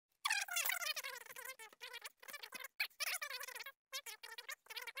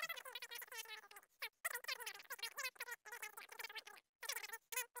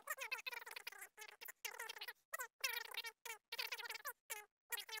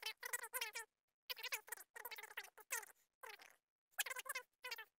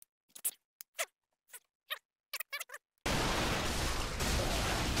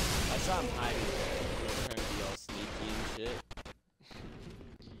I'm hiding. You're trying to be all sneaky and shit.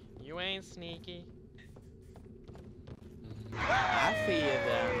 You ain't sneaky. I see you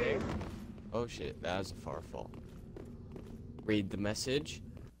down there. Oh shit, that was a far fall. Read the message.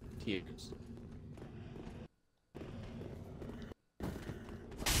 Tears.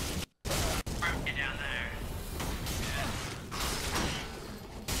 Get down there.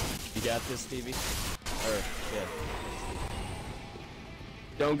 You got this, Stevie? Or, yeah.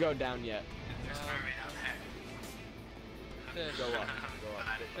 Don't go down yet. There's an army down there. Fish. Go up. Go up.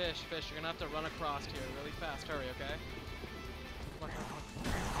 Fish, you're gonna have to run across here really fast. Hurry, okay? Come on, come on,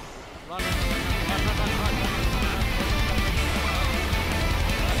 come on. Run, run, run, run, run, run, run, run,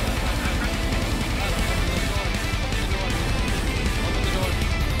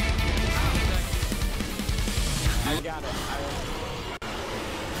 I got it.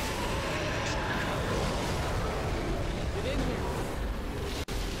 Get in here.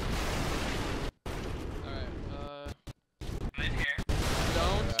 Alright, I'm in here.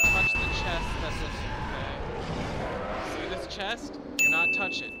 don't touch the chest that's in here, okay? See this chest? Do not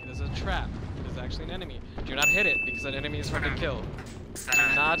touch it. It is a trap. It is actually an enemy. Do not hit it because that enemy is hard to kill.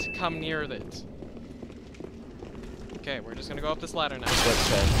 Do not come near it. Okay, we're just gonna go up this ladder now. What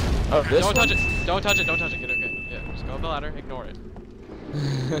chest? Oh, this Don't one? touch it. Don't touch it. Don't touch it. Get okay. Yeah, just go up the ladder. Ignore it.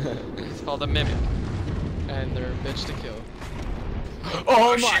 It's called a mimic, and they're a bitch to kill.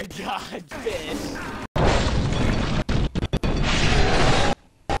 Oh my god, fish!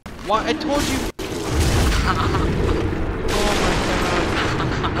 Why? I told you. Oh my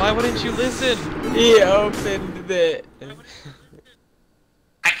god. Why wouldn't you listen? He opened it.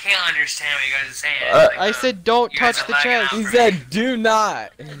 I can't understand what you guys are saying. I said don't you guys touch are the lagging chest. out. He said, "Do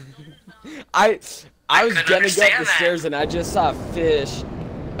not." I was couldn't gonna go up understand the that. stairs and I just saw a fish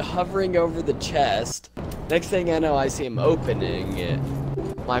hovering over the chest. Next thing I know, I see him opening it.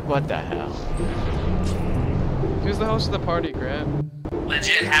 I'm like, what the hell? Who's the host of the party, Grant?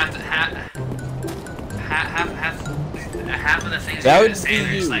 Legit, half of the things That you would guys say be are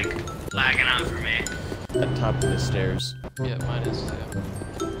just you. like lagging out for me. At top of the stairs. Yeah, mine is. Yeah.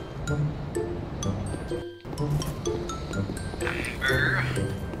 Ember.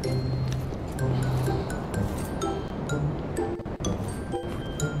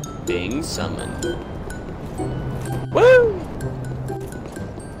 Being summoned. Woo!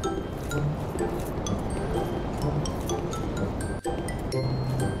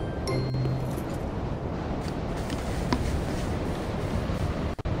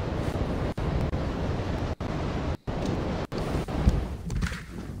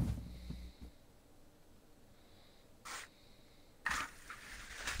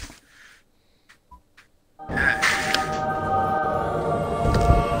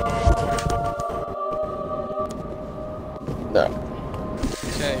 No.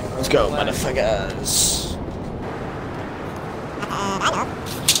 Okay. Let's go, motherfuckers.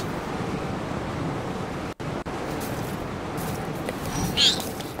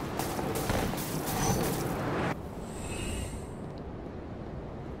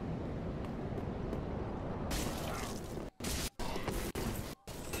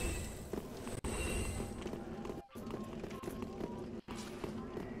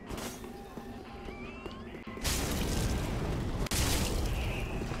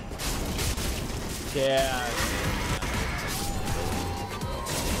 Yeah.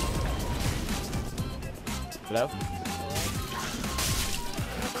 Hello?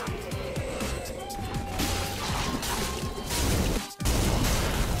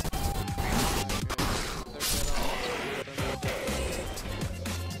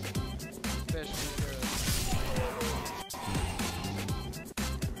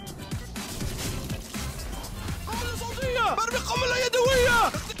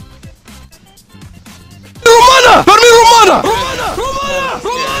 رومانا برمي رومانا رومانا رومانا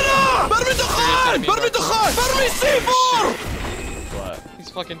رومانا برمي دخان برمي دخان برمي سيفور. What? He's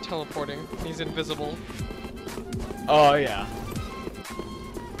fucking teleporting. He's invisible. Oh, yeah.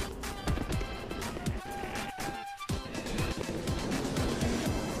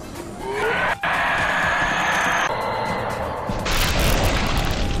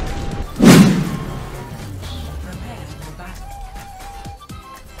 Prepare for battle.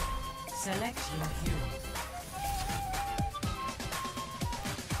 Select your hero.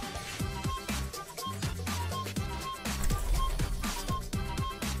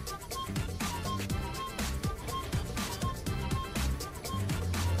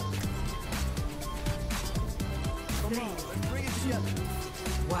 Bring it together.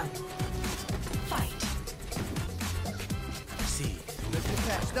 One. Fight. See, let's get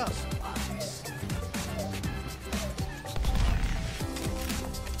past us.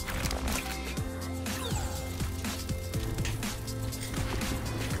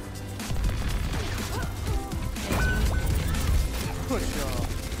 Enemy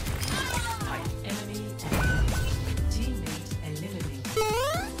teammate eliminated.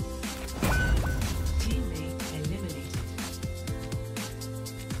 Teammate eliminated.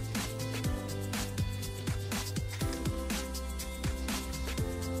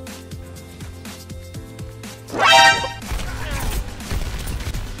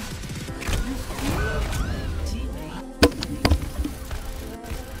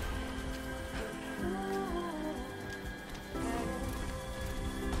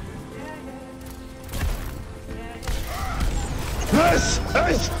 This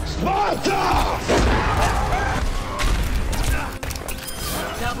is Sparta!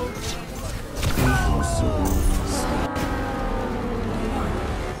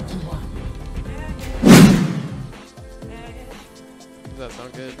 Does that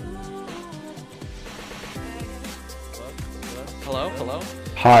sound good? Hello? Hello?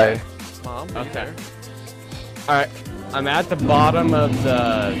 Hi. Mom? Are you Okay. there? Alright, I'm at the bottom of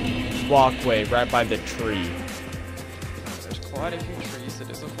the walkway, right by the tree. There's quite a few trees. It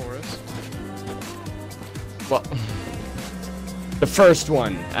is a forest. Well, the first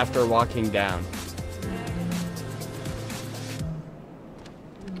one after walking down.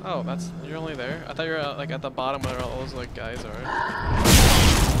 Oh, you're only there? I thought you were like at the bottom where all those like guys are.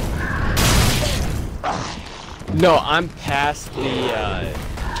 No, I'm past the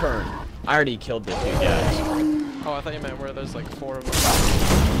turn. I already killed the two guys. Oh, I thought you meant where there's like 4 of them.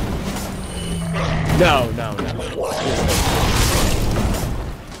 No.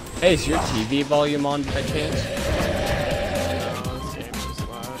 Hey, is your TV volume on by chance? No, this game's just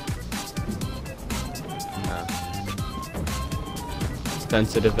loud.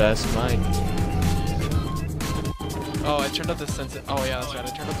 Sensitive ass mic. Oh, I turned up the Oh yeah, that's right. I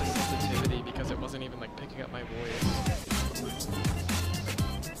turned up the sensitivity because it wasn't even like picking up my voice.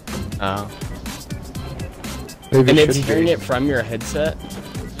 Oh. Maybe And it it's shouldn't hearing be. it from your headset?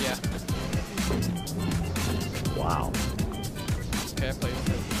 Yeah. Wow. Okay, I placed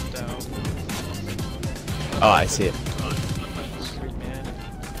it down. Oh, I see it. Sweet man.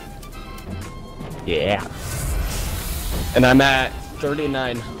 Yeah. And I'm at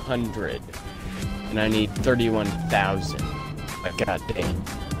 3,900. And I need 31,000. Like, god dang.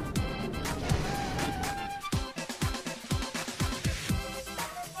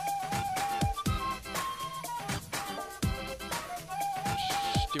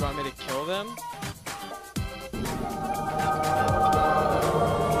 Do you want me to kill them?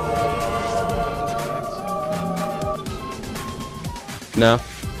 No?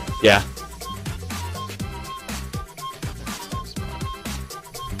 Yeah.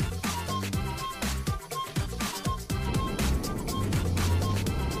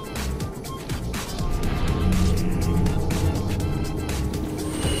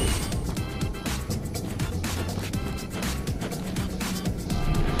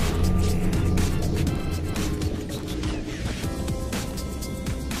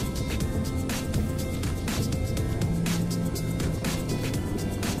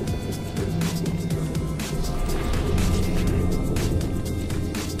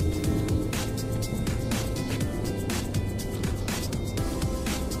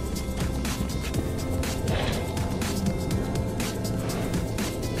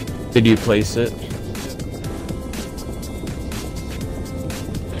 Did you place it?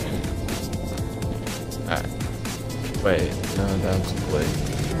 Alright. Wait, no, that was a play.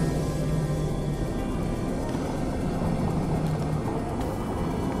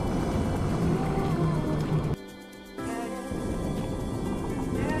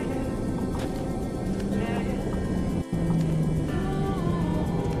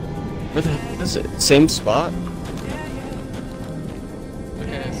 Where the heck is it? Same spot?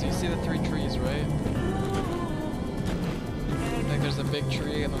 Okay, so you see the 3 trees, right? Like there's a big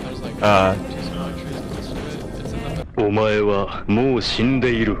tree and then there's like 2 smaller trees close to it. It's in the middle. お前はもう死んで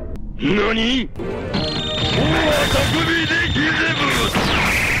いる。何？大あくびでギゼブ！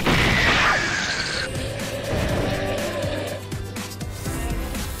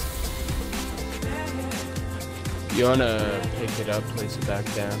 You wanna pick it up, place it back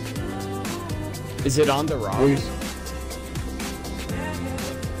down? Is it on the rocks?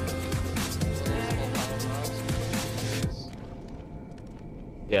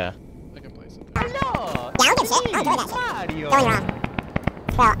 Yeah. I can place it. Yeah, I don't give a shit. I don't enjoy that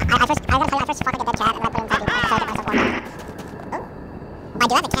shit. Don't get me wrong. So, I first fucking get dead chat and then put him typing so I get myself warmed up. Oh. I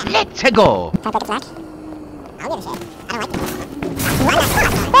do have a cat. Let's go! Can I pick its neck? I don't give a shit. I don't like it. Why not?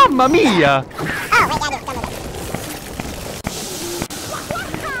 Mamma mia! Oh, wait, yeah, I do. Come with it.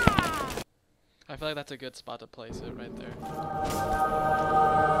 I feel like that's a good spot to place it right there.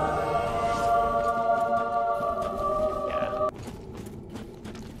 Yeah.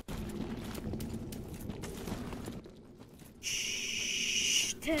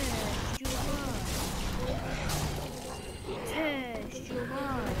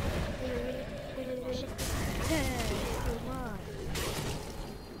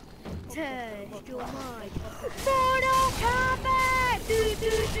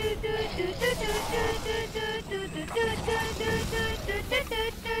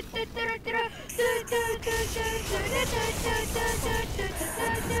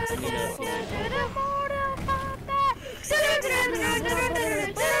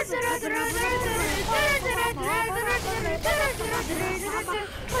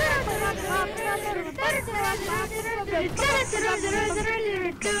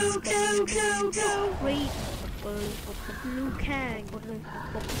 Blue Kang,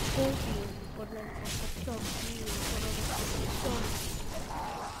 Scorpion,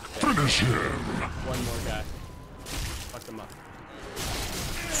 Finish him. One more guy. Fuck him up.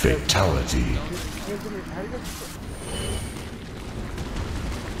 Fatality.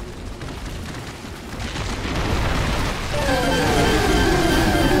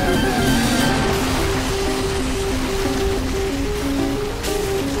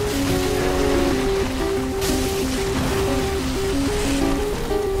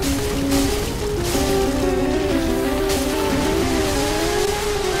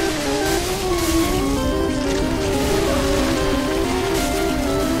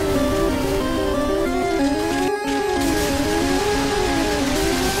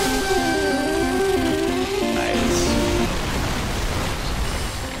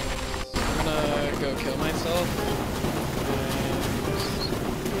 I'm gonna go kill myself.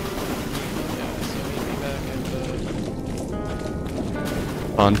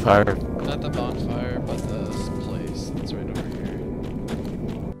 Bonfire. Not the bonfire, but this place that's right over here.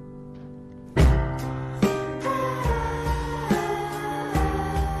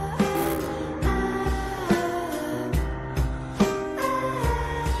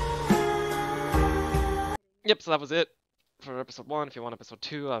 Yep, so that was it for episode 1. If you want episode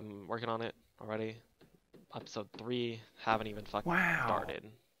 2, I'm working on it already. Episode 3, haven't even fucking started.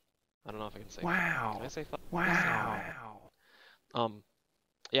 I don't know if I can say. Wow. Can I say? Wow.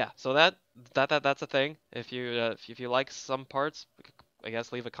 Yeah. So that's a thing. If you like some parts, I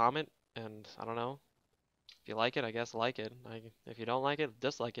guess leave a comment, and I don't know. If you like it, I guess like it. If you don't like it,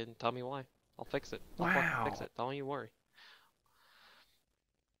 dislike it, and tell me why. I'll fix it. I'll fucking fix it. Don't you worry.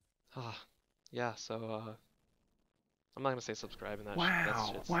 Yeah. So I'm not gonna say subscribe and that shit.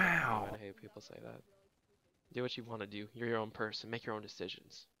 That's shit. I hate people say that. Do what you want to do. You're your own person. Make your own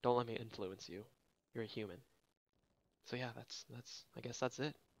decisions. Don't let me influence you. You're a human. So yeah, that's I guess that's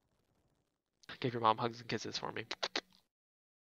it. Give your mom hugs and kisses for me.